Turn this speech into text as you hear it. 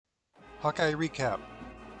Hawkeye Recap.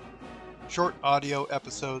 Short audio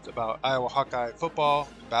episodes about Iowa Hawkeye football,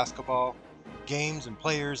 basketball, games and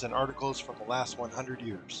players, and articles from the last 100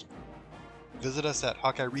 years. Visit us at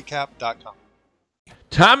HawkeyeRecap.com.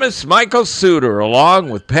 Thomas Michael Suter,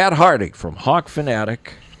 along with Pat Harty from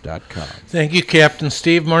Hawkfanatic.com. Thank you, Captain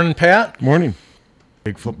Steve. Morning, Pat. Morning.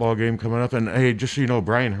 Big football game coming up. And, hey, just so you know,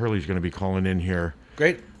 Brian Hurley's going to be calling in here.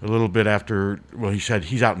 Great. A little bit after, well, he said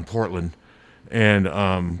he's out in Portland. And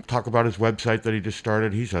talk about his website that he just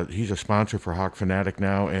started. He's a sponsor for Hawkfanatic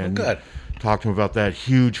now. And good. Talk to him about that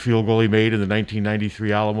huge field goal he made in the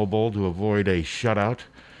 1993 Alamo Bowl to avoid a shutout.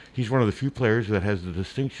 He's one of the few players that has the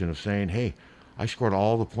distinction of saying, hey, I scored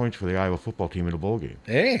all the points for the Iowa football team in a bowl game.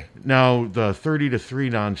 Hey. Now, the 30-3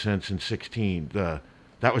 nonsense in 16,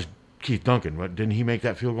 that was Keith Duncan. Didn't he make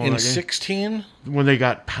that field goal in that game? 16? When they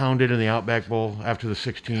got pounded in the Outback Bowl after the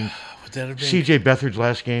 16. Would that have been? C.J. Beathard's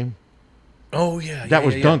last game. Oh, yeah. That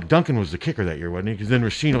was yeah. Duncan was the kicker that year, wasn't he? Because then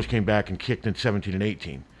Racinos came back and kicked in 17 and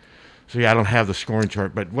 18. So, yeah, I don't have the scoring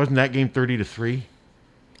chart. But wasn't that game 30-3?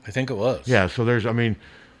 I think it was. Yeah, so there's, I mean,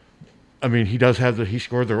 he does have he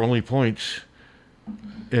scored their only points.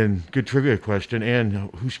 And good trivia question.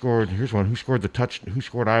 And who scored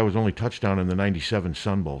Iowa's only touchdown in the 97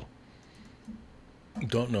 Sun Bowl?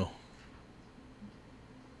 Don't know.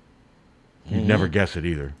 You'd never guess it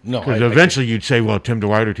either. No. Because eventually you'd say, well, Tim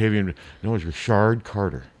Dwight or Tavian. No, it was Rashard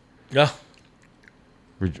Carter. Yeah.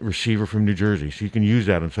 Receiver from New Jersey. So you can use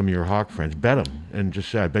that on some of your Hawk friends. Bet him. And just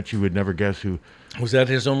say, I bet you would never guess who. Was that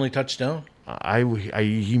his only touchdown?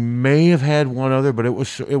 He may have had one other, but it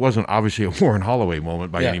wasn't obviously a Warren Holloway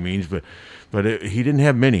moment by any means. But he didn't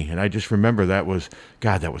have many. And I just remember that was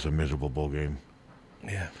a miserable bowl game.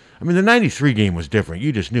 Yeah. I mean, the 93 game was different.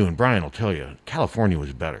 You just knew, and Brian will tell you, California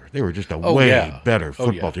was better. They were just a way better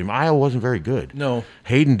football team. Iowa wasn't very good. No.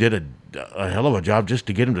 Hayden did a hell of a job just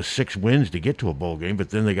to get him to 6 wins to get to a bowl game,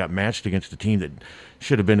 but then they got matched against a team that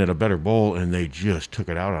should have been at a better bowl, and they just took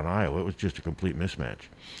it out on Iowa. It was just a complete mismatch.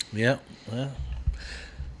 Yeah. Well,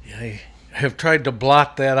 yeah, I have tried to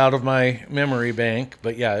blot that out of my memory bank,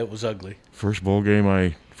 but, yeah, it was ugly. First game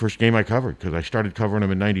I covered, because I started covering them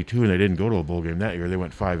in 92 and they didn't go to a bowl game that year. They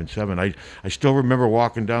went 5-7. I still remember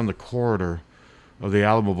walking down the corridor of the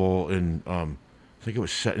Alamo Bowl and I think it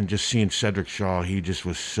was set, and just seeing Cedric Shaw. He just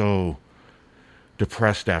was so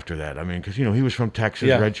depressed after that. I mean, because he was from Texas,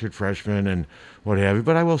 redshirt freshman and what have you.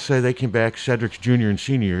 But I will say they came back. Cedric's junior and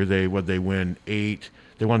senior year, they win 8.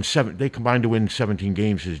 They won 7. They combined to win 17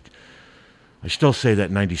 games. I still say that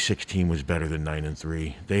 96 team was better than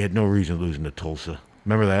 9-3. They had no reason losing to Tulsa.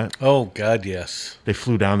 Remember that? Oh, God, yes. They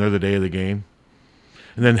flew down there the day of the game.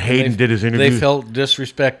 And then Hayden did his interview. They felt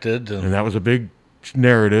disrespected. And that was a big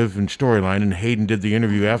narrative and storyline. And Hayden did the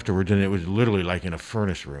interview afterwards, and it was literally like in a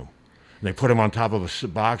furnace room. And they put him on top of a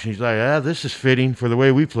box, and he's like, this is fitting for the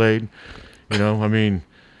way we played. I mean,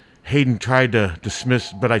 Hayden tried to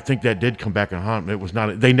dismiss, but I think that did come back and haunt him. It was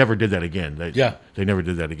not. They never did that again. They never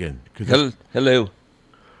did that again. Hello.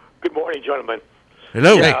 Good morning, gentlemen.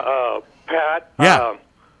 Hello. Yeah, Pat. Yeah.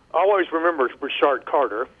 I always remember Rashard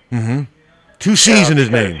Carter. Mm-hmm. 2 C's in his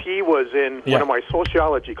name. He was in one of my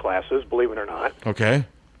sociology classes, believe it or not. Okay. And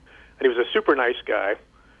he was a super nice guy.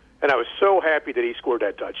 And I was so happy that he scored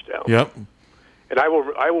that touchdown. Yep. And I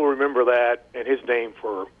will remember that and his name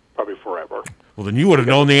for probably forever. Well, then you would have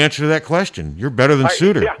known the answer to that question. You're better than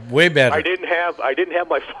Suter. Yeah, way better. I didn't have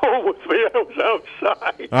my phone with me. I was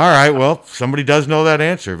outside. All right. Well, somebody does know that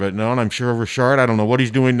answer, but no, and I'm sure Rashard. I don't know what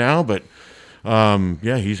he's doing now, but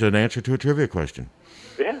he's an answer to a trivia question.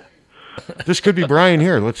 Yeah. This could be Brian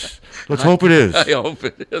here. Let's hope it is. I hope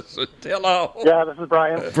it is. Hello. Yeah, this is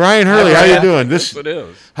Brian. Brian Hurley, how you doing? Yes, it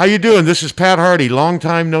is. How you doing? This is Pat Harty. Long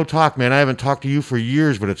time no talk, man. I haven't talked to you for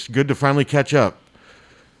years, but it's good to finally catch up.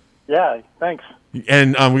 Yeah, thanks.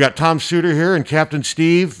 And we got Tom Suter here and Captain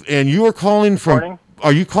Steve. And you are calling from. Morning.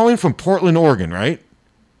 Are you calling from Portland, Oregon? Right.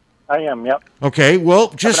 I am. Yep. Okay.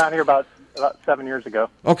 Well, just I've been out here about 7 years ago.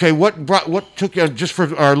 Okay. What took just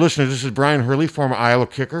for our listeners? This is Brian Hurley, former Iowa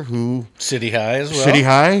kicker, who City High as well. City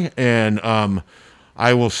High, and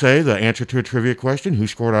I will say the answer to a trivia question: who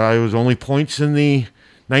scored Iowa's only points in the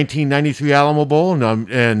 1993 Alamo Bowl?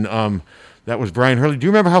 And that was Brian Hurley. Do you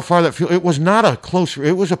remember how far that field? It was not a close.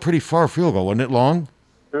 It was a pretty far field goal, wasn't it? Long.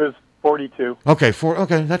 It was 42. Okay,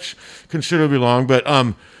 okay, that's considerably long. But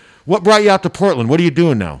what brought you out to Portland? What are you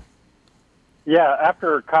doing now? Yeah,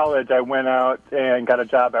 after college, I went out and got a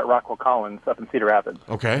job at Rockwell Collins up in Cedar Rapids.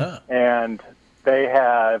 Okay. And they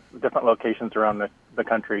have different locations around the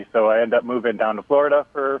country. So I ended up moving down to Florida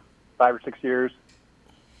for 5 or 6 years,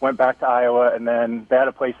 went back to Iowa, and then they had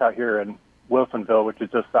a place out here in Wilsonville, which is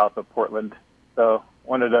just south of Portland. So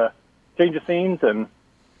wanted to change of scenes, and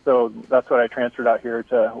so that's why I transferred out here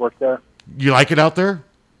to work there. You like it out there?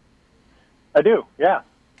 I do, yeah.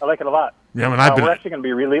 I like it a lot. Yeah, I mean, I've been. We're actually going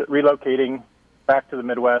to be relocating back to the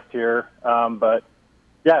Midwest here, but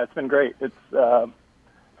yeah, it's been great. It's a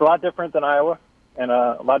lot different than Iowa and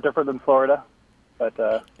a lot different than Florida, but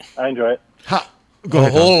I enjoy it. Go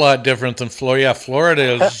ahead, whole lot different than Florida. Yeah,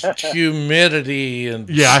 Florida is humidity and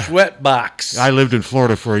sweat box. I lived in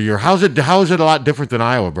Florida for a year. How is it a lot different than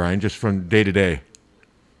Iowa, Brian, just from day to day?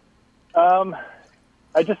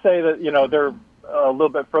 I just say that, they're a little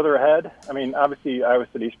bit further ahead. I mean, obviously Iowa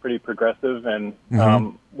City's pretty progressive, and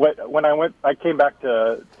when I came back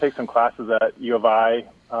to take some classes at U of I,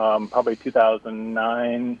 probably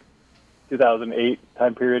 2009, 2008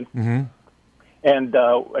 time period. Mm-hmm. And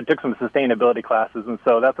I took some sustainability classes, and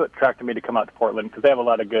so that's what attracted me to come out to Portland, because they have a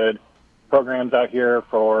lot of good programs out here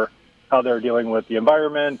for how they're dealing with the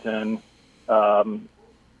environment and,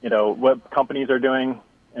 what companies are doing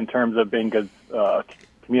in terms of being good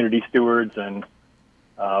community stewards and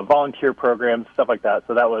volunteer programs, stuff like that.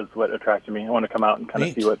 So that was what attracted me. I wanted to come out and kind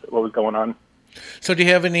of see what was going on. So do you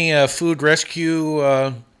have any food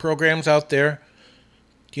rescue programs out there?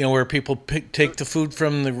 Where people take the food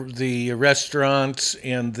from the restaurants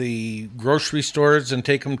and the grocery stores and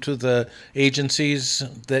take them to the agencies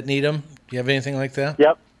that need them? Do you have anything like that?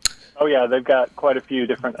 Yep. Oh, yeah. They've got quite a few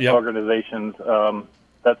different organizations.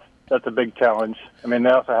 That's a big challenge. I mean,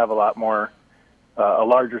 they also have a lot more, a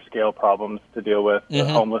larger scale problems to deal with.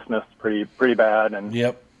 Homelessness, pretty bad. And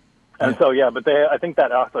so, but I think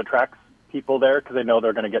that also attracts people there because they know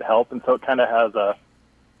they're going to get help. And so it kind of has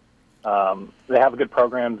they have good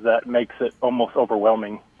programs that makes it almost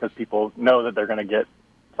overwhelming because people know that they're going to get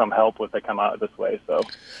some help if they come out this way. So,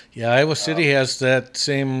 yeah, Iowa City has that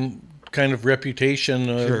same kind of reputation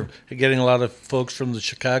of getting a lot of folks from the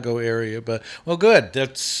Chicago area. But good.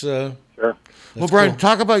 That's sure. Well, Brian,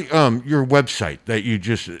 talk about your website that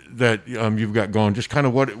you've got going. Just kind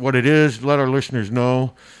of what it is. Let our listeners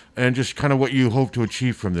know. And just kind of what you hope to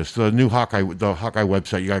achieve from this. The new Hawkeye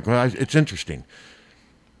website you got going. It's interesting.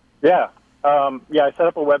 Yeah. I set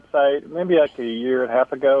up a website maybe like a year and a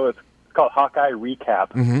half ago. It's called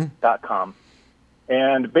HawkeyeRecap.com.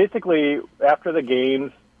 And basically, after the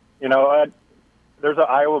games, there's an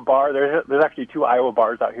Iowa bar. There's actually 2 Iowa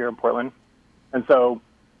bars out here in Portland. And so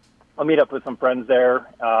I'll meet up with some friends there.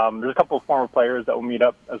 There's a couple of former players that will meet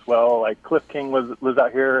up as well. Like Cliff King lives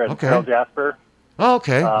out here, and Carl Jasper. Oh,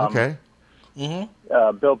 okay, okay.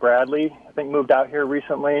 Bill Bradley, I think, moved out here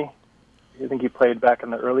recently. I think he played back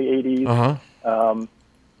in the early 80s. And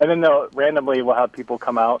then randomly we'll have people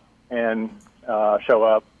come out and show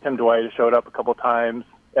up. Tim Dwight showed up a couple times,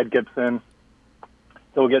 Ed Gibson.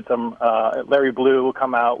 So we'll get some, Larry Blue will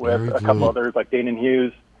come out with a couple others like Danon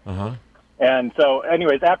Hughes. And so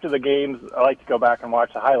anyways, after the games, I like to go back and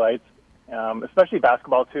watch the highlights, especially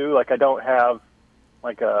basketball too. Like I don't have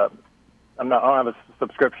I don't have a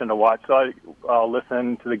subscription to watch, so I'll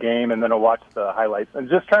listen to the game and then I'll watch the highlights and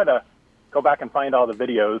just try to go back and find all the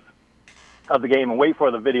videos of the game and wait for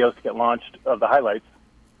the videos to get launched of the highlights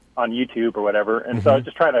on YouTube or whatever. And so I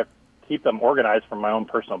just try to keep them organized for my own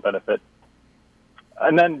personal benefit.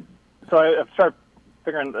 And then, so I've started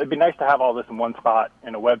figuring it'd be nice to have all this in one spot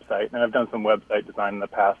in a website. And I've done some website design in the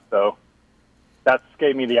past. So that's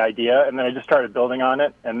gave me the idea. And then I just started building on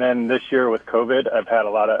it. And then this year with COVID, I've had a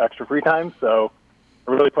lot of extra free time. So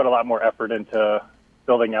I really put a lot more effort into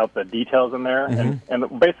building out the details in there. And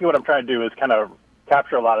basically what I'm trying to do is kind of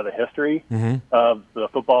capture a lot of the history of the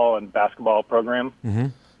football and basketball program.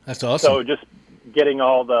 That's awesome. So just getting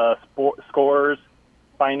all the scores,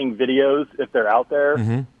 finding videos if they're out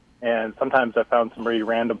there. And sometimes I found some really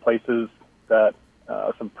random places that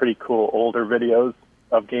some pretty cool older videos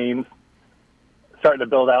of games. Starting to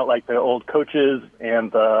build out like the old coaches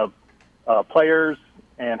and the players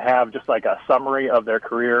and have just like a summary of their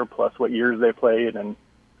career plus what years they played. And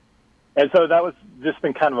so that was just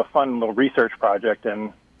been kind of a fun little research project.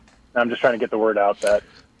 And I'm just trying to get the word out that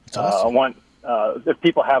I want, if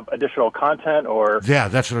people have additional content or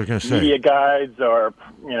that's what I was going to say. Media guides or,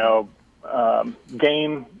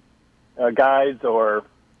 game guides or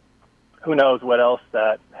who knows what else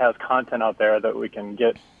that has content out there that we can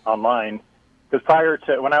get online. Because prior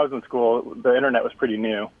to when I was in school, the internet was pretty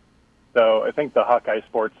new. So I think the Hawkeye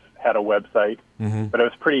Sports had a website, but it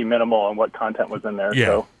was pretty minimal on what content was in there.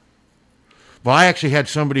 So. Well, I actually had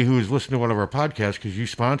somebody who was listening to one of our podcasts because you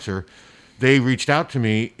sponsor. They reached out to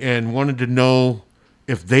me and wanted to know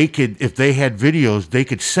if they had videos, they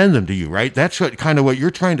could send them to you, right? That's what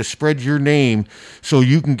you're trying to spread your name so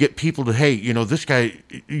you can get people to, hey, this guy,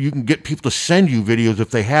 you can get people to send you videos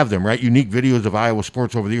if they have them, right? Unique videos of Iowa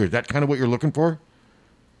sports over the years. That kind of what you're looking for?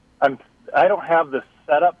 I don't have the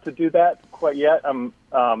setup to do that quite yet.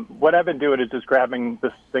 What I've been doing is just grabbing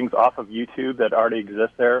things off of YouTube that already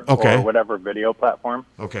exist there, or whatever video platform.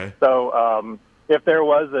 Okay. So if there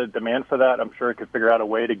was a demand for that, I'm sure I could figure out a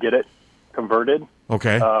way to get it converted.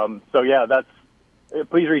 Okay. So yeah,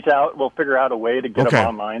 please reach out. We'll figure out a way to get them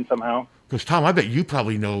online somehow. Because Tom, I bet you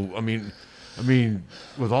probably know. I mean,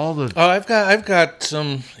 with all the I've got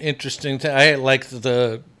some interesting. I like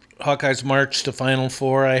the Hawkeyes March to Final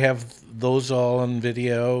Four. I have those all on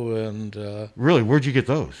video. And really, where'd you get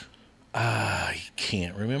those? I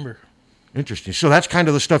can't remember. Interesting. So that's kind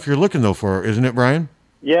of the stuff you're looking though for, isn't it, Brian?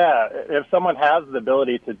 Yeah, if someone has the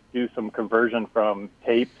ability to do some conversion from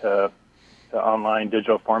tape to online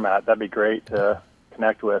digital format, that'd be great to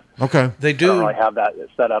connect with. Okay. They do. I don't really have that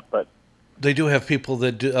set up, but they do have people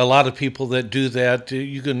that do. A lot of people that do that.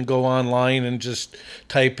 You can go online and just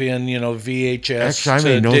type in, VHS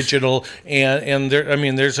to digital, and there. I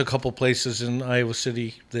mean, there's a couple places in Iowa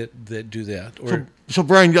City that do that. So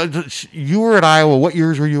Brian, you were at Iowa. What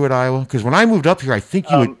years were you at Iowa? Because when I moved up here, I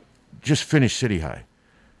think you had just finished City High.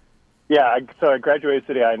 Yeah, so I graduated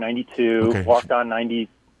City High in 92, walked on 92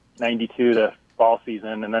 the fall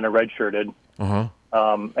season, and then I redshirted.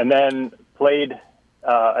 And then played,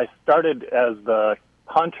 I started as the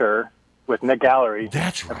punter with Nick Gallery.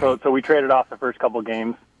 That's right. So we traded off the first couple of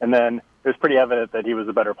games, and then it was pretty evident that he was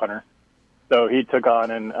a better punter. So he took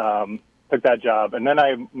on and took that job. And then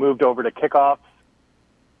I moved over to kickoffs.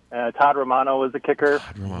 Todd Romano was the kicker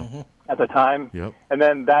at the time. Yep. And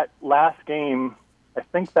then that last game, I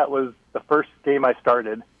think that was the first game I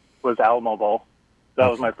started, was Alamo Bowl. That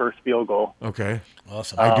was my first field goal. Okay.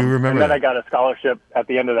 Awesome. I do remember And then that. I got a scholarship at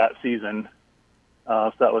the end of that season.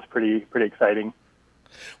 So that was pretty exciting.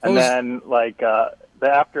 And then,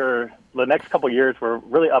 after the next couple of years were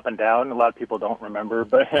really up and down. A lot of people don't remember,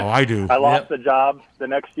 but I do. I lost the job the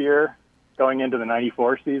next year going into the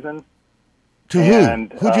 94 season. To who?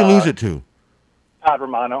 Who'd you lose it to? Todd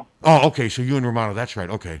Romano. Oh, okay. So you and Romano, that's right.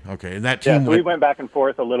 Okay. And that team. Yeah, so we went back and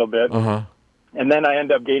forth a little bit. And then I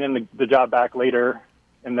ended up gaining the job back later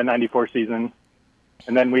in the 94 season.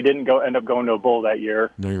 And then we didn't end up going to a bowl that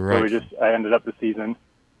year. No, you're right. So I ended up the season.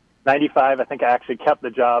 95, I think I actually kept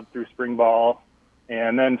the job through spring ball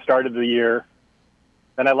and then started the year.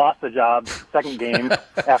 Then I lost the job second game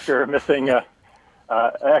after missing an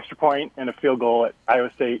extra point and a field goal at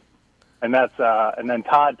Iowa State. And and then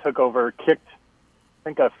Todd took over, kicked, I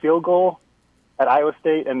think, a field goal at Iowa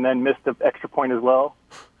State and then missed an extra point as well.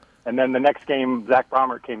 And then the next game, Zach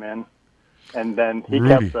Bromert came in, and then he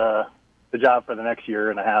kept the job for the next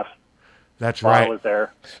year and a half. That's while right. I was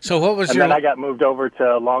there. So what was then I got moved over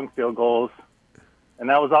to long field goals,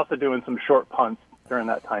 and I was also doing some short punts during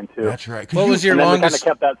that time too. That's right. What was your and longest? We kind of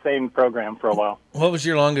kept that same program for a while. What was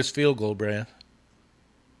your longest field goal, Brad?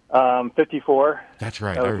 54. That's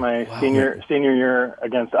right. That was my senior year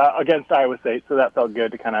against Iowa State, so that felt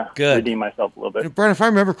good to kind of redeem myself a little bit. Brian, if I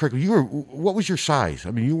remember correctly, what was your size?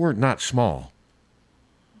 I mean, you weren't not small.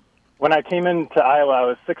 When I came into Iowa, I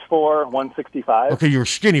was 6'4", 165. Okay, you were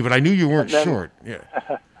skinny, but I knew you weren't short. Yeah.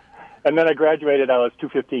 And then I graduated, I was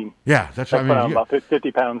 215. Yeah, that's what I mean. I'm about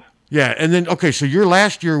 50 pounds. Yeah, and then, okay, so your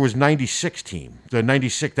last year was 96 team. The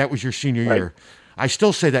 96, that was your senior year. I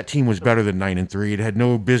still say that team was better than 9-3. It had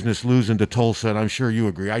no business losing to Tulsa, and I'm sure you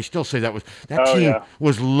agree. I still say that team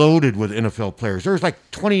was loaded with NFL players. There was like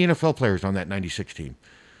 20 NFL players on that 96 team.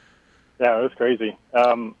 Yeah, it was crazy.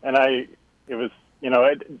 I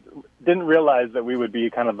didn't realize that we would be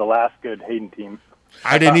kind of the last good Hayden team.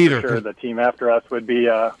 I didn't either. For sure, the team after us would be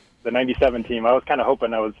the 97 team. I was kind of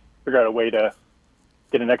hoping I would figure out a way to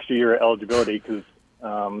get an extra year of eligibility because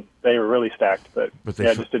they were really stacked, but it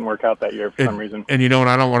just didn't work out that year for some reason. And and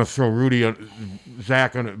I don't want to throw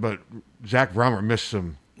Zach on it, but Zach Brommer missed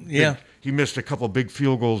some. Yeah, he missed a couple big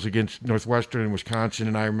field goals against Northwestern and Wisconsin,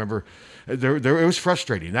 and I remember it was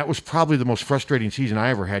frustrating. That was probably the most frustrating season I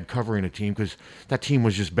ever had covering a team because that team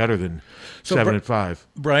was just better than 7-5.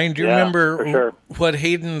 Brian, do you remember what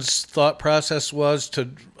Hayden's thought process was to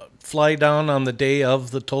fly down on the day of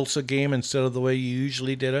the Tulsa game instead of the way you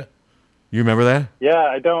usually did it? You remember that? Yeah,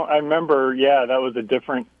 I remember, that was a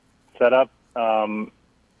different setup. I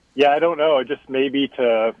don't know. It just maybe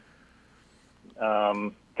to,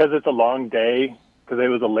 because it's a long day, because it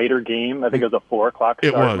was a later game. I think it was a 4 o'clock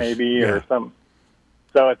start or something.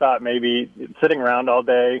 So I thought maybe sitting around all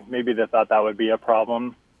day, maybe they thought that would be a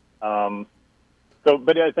problem.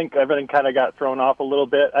 But I think everything kind of got thrown off a little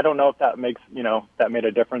bit. I don't know if that that made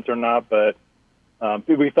a difference or not, but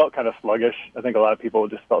we felt kind of sluggish. I think a lot of people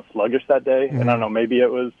just felt sluggish that day. And I don't know, maybe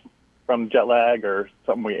it was from jet lag or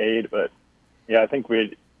something we ate, but yeah, I think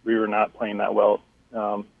we were not playing that well.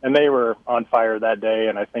 And they were on fire that day,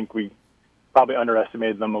 and I think we probably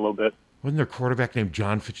underestimated them a little bit. Wasn't their quarterback named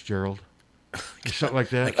John Fitzgerald? Something like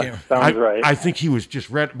that. Sounds right. I think he was just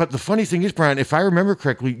red. But the funny thing is, Brian, if I remember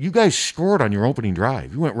correctly, you guys scored on your opening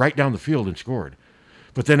drive. You went right down the field and scored.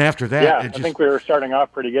 But then after that, I think we were starting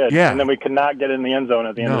off pretty good. Yeah. And then we could not get in the end zone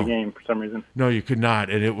at the end of the game for some reason. No, you could not,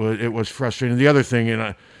 and it was frustrating. The other thing,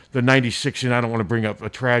 the 96, and I don't want to bring up a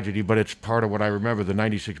tragedy, but it's part of what I remember, the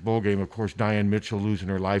 96 bowl game, of course, Diane Mitchell losing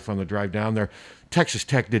her life on the drive down there. Texas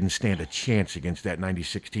Tech didn't stand a chance against that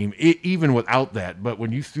 96 team, even without that. But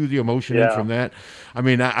when you threw the emotion in from that, I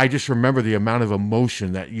mean, I just remember the amount of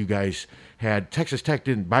emotion that you guys had. Texas Tech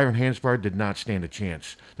didn't, Byron Hansbard did not stand a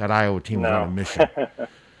chance. That Iowa team was on a mission.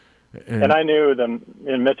 And I knew them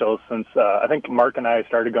in Mitchell since I think Mark and I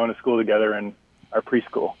started going to school together in our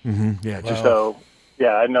preschool. Mm-hmm. Yeah, so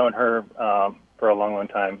I'd known her for a long, long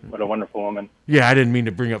time. What a wonderful woman. Yeah, I didn't mean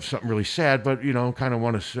to bring up something really sad, but kind of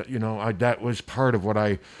want to, that was part of what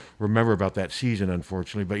I remember about that season,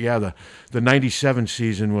 unfortunately. But yeah, the 97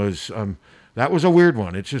 season was that was a weird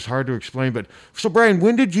one. It's just hard to explain. But so, Brian,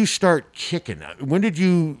 when did you start kicking? When did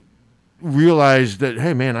you realize that,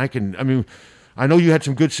 hey, man, I know you had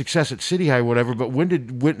some good success at City High, whatever,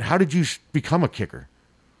 but how did you become a kicker?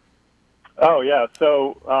 Oh, yeah.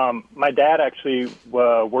 So my dad actually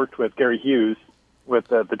worked with Gary Hughes with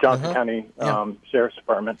the Johnson County Sheriff's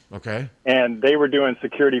Department. Okay. And they were doing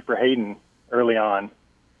security for Hayden early on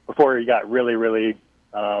before he got really, really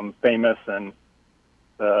famous, and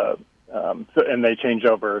and they changed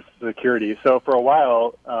over security. So for a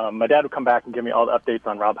while, my dad would come back and give me all the updates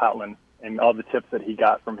on Rob Houtland and all the tips that he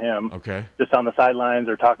got from him. Okay. Just on the sidelines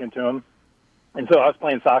or talking to him. And so I was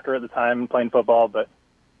playing soccer at the time, playing football, but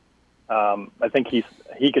I think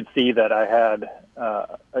he could see that I had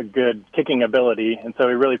a good kicking ability, and so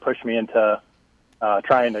he really pushed me into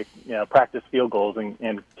trying to practice field goals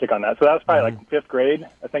and kick on that. So that was probably like fifth grade.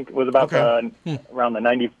 I think it was about around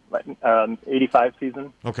the 85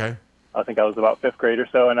 season. Okay. I think I was about fifth grade or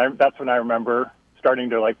so, and that's when I remember starting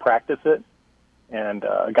to practice it, and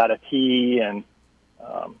got a tee and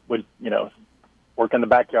would work in the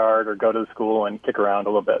backyard or go to the school and kick around a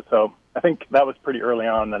little bit. So I think that was pretty early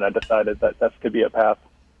on that I decided that could be a path.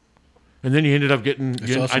 And then you ended up getting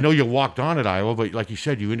awesome. I know you walked on at Iowa, but like you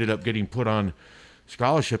said, you ended up getting put on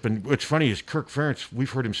scholarship. And what's funny is Kirk Ferentz,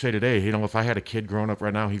 we've heard him say today, if I had a kid growing up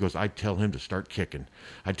right now, he goes, I'd tell him to start kicking.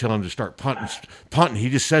 I'd tell him to start punting. He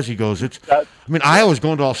just says, Iowa's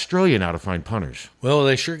going to Australia now to find punters. Well,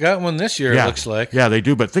 they sure got one this year, it looks like. Yeah, they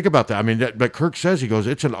do. But think about that. But Kirk says, he goes,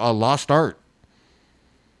 it's a lost art.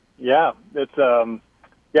 Yeah, it's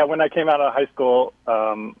when I came out of high school,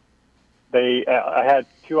 I had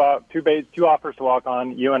two offers to walk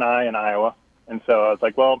on, UNI and Iowa, and so I was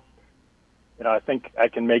like, well, I think I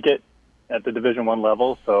can make it at the Division I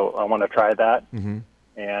level, so I want to try that. Mm-hmm.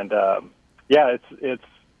 And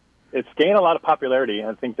it's gained a lot of popularity.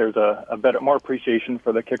 I think there's a more appreciation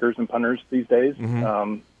for the kickers and punters these days,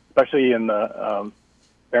 especially in the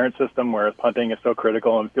parent system where punting is so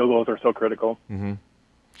critical and field goals are so critical. Mm-hmm.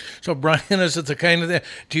 So, Brian, is it the kind of thing?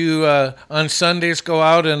 Do you on Sundays go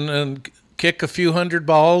out and kick a few hundred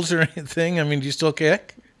balls or anything? Do you still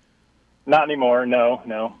kick? Not anymore.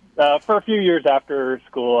 No. For a few years after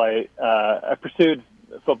school, I pursued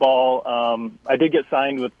football. I did get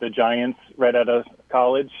signed with the Giants right out of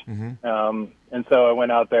college, and so I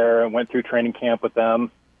went out there and went through training camp with them.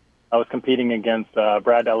 I was competing against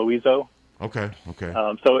Brad Aloizo. Okay.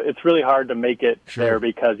 So it's really hard to make it there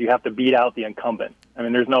because you have to beat out the incumbent.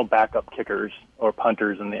 There's no backup kickers or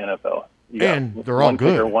punters in the NFL. And they're all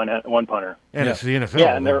good. One kicker, one punter. And it's the NFL.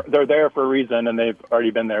 Yeah, and they're there for a reason, and they've already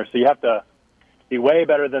been there. So you have to be way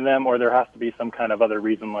better than them, or there has to be some kind of other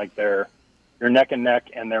reason, like you're neck and neck,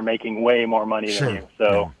 and they're making way more money than you.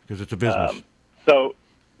 So because it's a business. So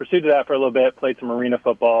pursued that for a little bit. Played some arena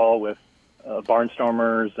football with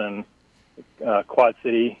Barnstormers and Quad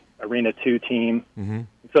City Arena 2 team. Mm-hmm.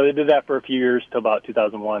 So they did that for a few years till about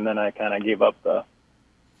 2001. Then I kind of gave up the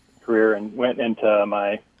career and went into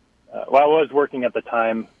my I was working at the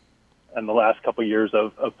time in the last couple of years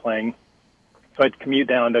of playing. So I'd commute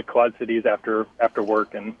down to Quad Cities after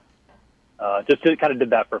work and just kind of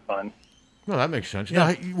did that for fun. No, that makes sense.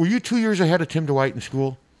 Yeah. Now, were you 2 years ahead of Tim Dwight in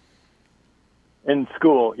school? In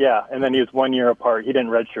school, yeah, and then he was 1 year apart. He didn't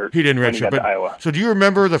redshirt. He didn't when redshirt. got But to Iowa. so, do you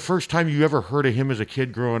remember the first time you ever heard of him as a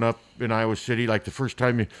kid growing up in Iowa City? Like the first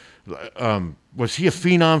time, was he a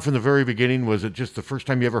phenom from the very beginning? Was it just the first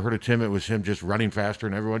time you ever heard of Tim? It was him just running faster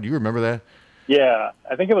than everyone. Do you remember that? Yeah,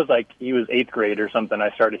 I think it was like he was 8th grade or something. I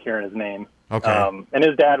started hearing his name. Okay. And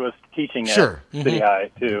his dad was teaching at City High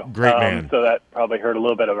too. Great man. So that probably heard a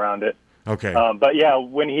little bit around it. Okay. But yeah,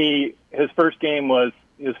 when his first game was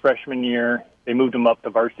his freshman year. They moved him up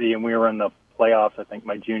to varsity, and we were in the playoffs, I think,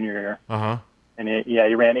 my junior year. Uh-huh. And he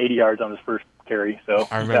ran 80 yards on his first carry. So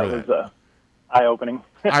I remember that was eye-opening.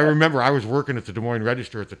 I remember I was working at the Des Moines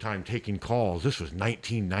Register at the time taking calls. This was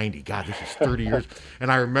 1990. God, this is 30 years.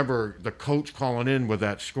 And I remember the coach calling in with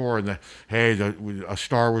that score and a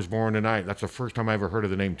star was born tonight. That's the first time I ever heard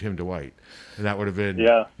of the name Tim Dwight. And that would have been,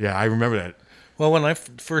 yeah, I remember that. Well, when I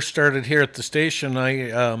first started here at the station,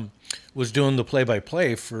 I was doing the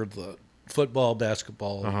play-by-play for the football,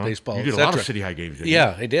 basketball, baseball, You did a lot of City High games, didn't you?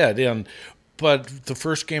 Yeah, I did. But the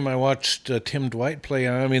first game I watched Tim Dwight play,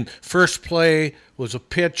 I mean, first play was a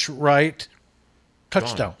pitch right,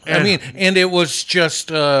 touchdown. I mean, and it was just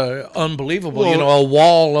unbelievable. Well, a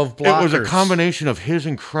wall of blockers. It was a combination of his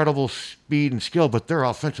incredible speed and skill, but their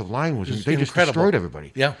offensive line was they just destroyed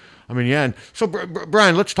everybody. Yeah. I mean, yeah. And so,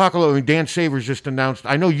 Brian, let's talk a little. Dan Savers just announced.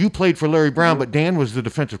 I know you played for Larry Brown, but Dan was the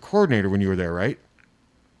defensive coordinator when you were there, right?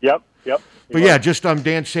 Yep. But yeah, just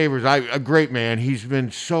Dan Savers, a great man. He's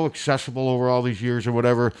been so accessible over all these years or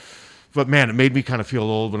whatever. But man, it made me kind of feel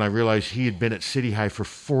old when I realized he had been at City High for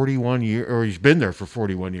 41 years, or he's been there for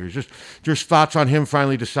 41 years. Just thoughts on him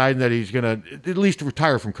finally deciding that he's going to at least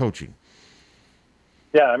retire from coaching.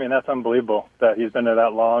 Yeah, I mean, that's unbelievable that he's been there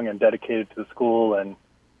that long and dedicated to the school. And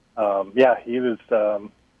he was.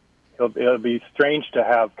 It'll be strange to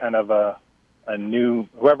have kind of a new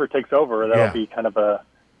whoever takes over. That'll be kind of a.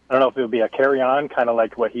 I don't know if it'll be a carry-on, kind of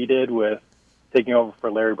like what he did with taking over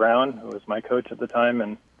for Larry Brown, who was my coach at the time,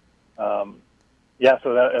 and so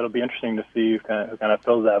it'll be interesting to see who kind of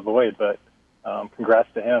fills that void. But congrats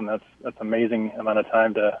to him. That's amazing amount of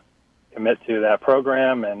time to commit to that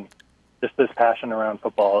program, and just this passion around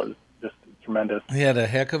football is just tremendous. He had a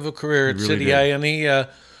heck of a career at City High, and he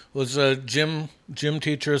was a gym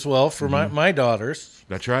teacher as well for my daughters.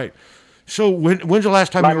 That's right. So when's the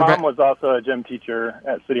last time my you were back? mom was also a gym teacher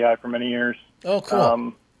at City High for many years. Oh,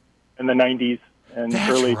 cool. In the 90s and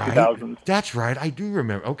early 2000s. That's right. I do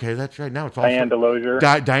remember. Okay, that's right. Now it's all Diane Delosier.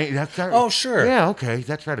 That's right. Oh, sure. Yeah, okay.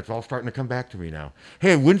 That's right. It's all starting to come back to me now.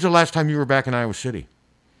 Hey, when's the last time you were back in Iowa City?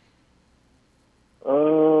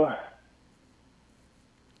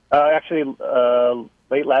 Actually,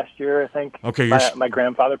 late last year, I think. Okay, my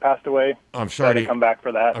grandfather passed away. I'm sorry to come back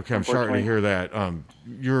for that. Okay, I'm sorry to hear that.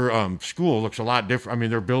 Your school looks a lot different. I mean,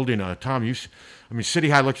 they're building City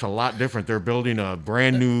High looks a lot different. They're building a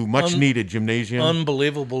brand new, much needed gymnasium.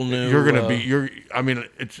 Unbelievable new. You're going to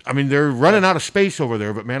be. They're running out of space over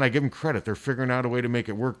there, but man, I give them credit. They're figuring out a way to make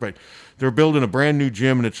it work. But they're building a brand new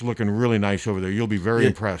gym, and it's looking really nice over there. You'll be very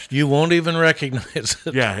impressed. You won't even recognize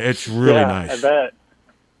it. Yeah, it's really nice. I bet.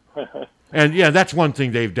 And yeah, that's one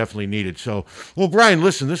thing they've definitely needed. So, well, Brian,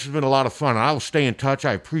 listen, this has been a lot of fun. I'll stay in touch.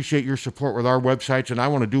 I appreciate your support with our websites, and I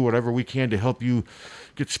want to do whatever we can to help you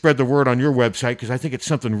spread the word on your website, because I think it's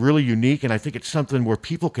something really unique, and I think it's something where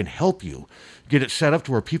people can help you get it set up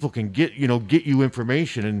to where people can get you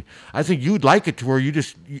information. And I think you'd like it to where you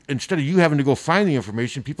just, instead of you having to go find the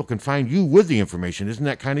information, people can find you with the information. Isn't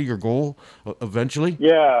that kind of your goal eventually?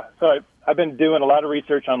 Yeah. So I've been doing a lot of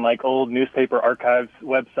research on like old newspaper archives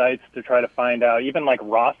websites to try to find out even like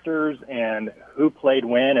rosters and who played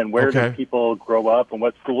when and where did people grow up and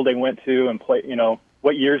what school they went to and play,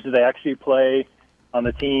 what years did they actually play on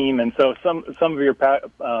the team. And so some of your past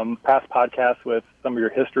podcasts with some of your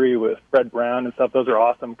history with Fred Brown and stuff, those are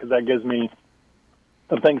awesome because that gives me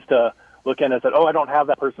some things to look in and say, I don't have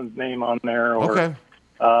that person's name on there. Or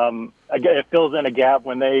it fills in a gap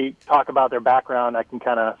when they talk about their background. I can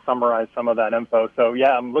kind of summarize some of that info. So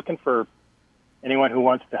yeah, I'm looking for anyone who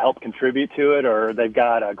wants to help contribute to it, or they've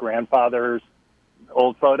got a grandfather's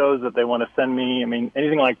old photos that they want to send me. I mean,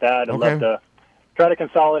 anything like that. I'd love to try to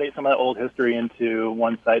consolidate some of that old history into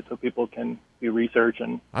one site so people can do research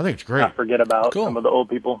and I think it's great. Not forget about some of the old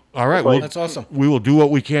people. All right. Well, that's awesome. We will do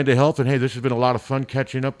what we can to help. And hey, this has been a lot of fun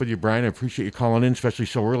catching up with you, Brian. I appreciate you calling in, especially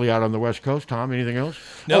so early out on the West Coast. Tom, anything else?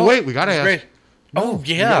 No. Oh, wait, we got to ask. Great. Oh,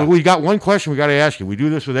 yeah. We got one question we got to ask you. We do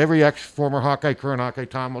this with every ex-former Hawkeye, current Hawkeye.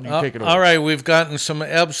 Tom, will you take it over? All right. We've gotten some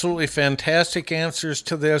absolutely fantastic answers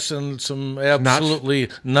to this and some absolutely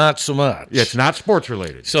not so much. Yeah, it's not sports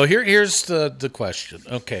related. So here's the question.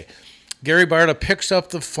 Okay. Gary Barta picks up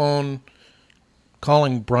the phone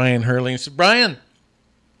calling Brian Hurley and said, Brian,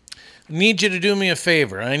 I need you to do me a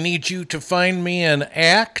favor. I need you to find me an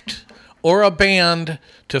act or a band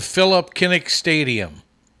to fill up Kinnick Stadium.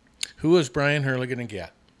 Who is Brian Hurley going to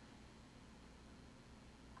get?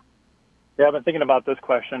 Yeah, I've been thinking about this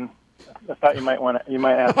question. I thought you might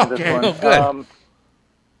answer this one. Oh, good.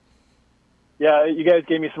 Yeah, you guys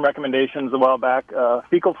gave me some recommendations a while back.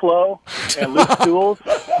 Fecal Flow and Loose Stools.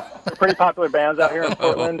 They're pretty popular bands out here in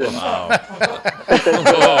Portland. And they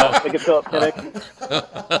could fill up Kinnick.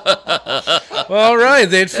 All right,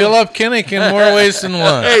 they'd fill up Kinnick in more ways than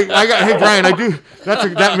one. Hey, Brian, I do.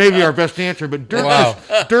 That may be our best answer, but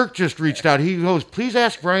Dirk just reached out. He goes, please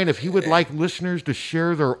ask Brian if he would like listeners to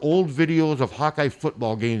share their old videos of Hawkeye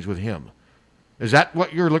football games with him. Is that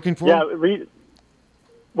what you're looking for? Yeah,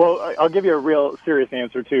 well, I'll give you a real serious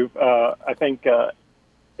answer, too. I think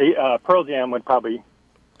Pearl Jam would probably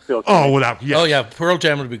feel Oh, without, yeah. Oh, yeah, Pearl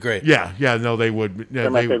Jam would be great. Yeah, no, they would. Yeah, They're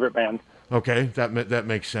my favorite band. Okay, that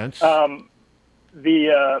makes sense.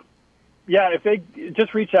 If they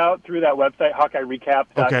just reach out through that website,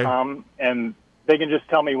 HawkeyeRecap.com, and they can just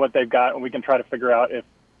tell me what they've got, and we can try to figure out if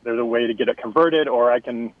there's a way to get it converted, or I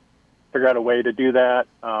can figure out a way to do that.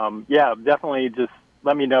 Definitely just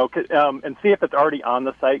let me know, and see if it's already on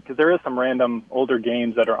the site, because there is some random older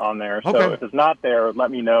games that are on there. So if it's not there, let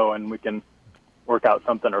me know, and we can work out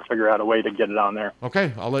something or figure out a way to get it on there.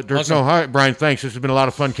 Okay, I'll let Dirk know. All right, Brian, thanks. This has been a lot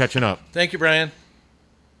of fun catching up. Thank you, Brian.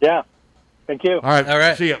 Yeah, thank you. All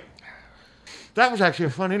right. See ya. That was actually a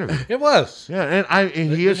fun interview. It was. Yeah, and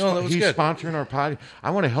he's good. sponsoring our pod. I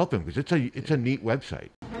want to help him because it's a neat website.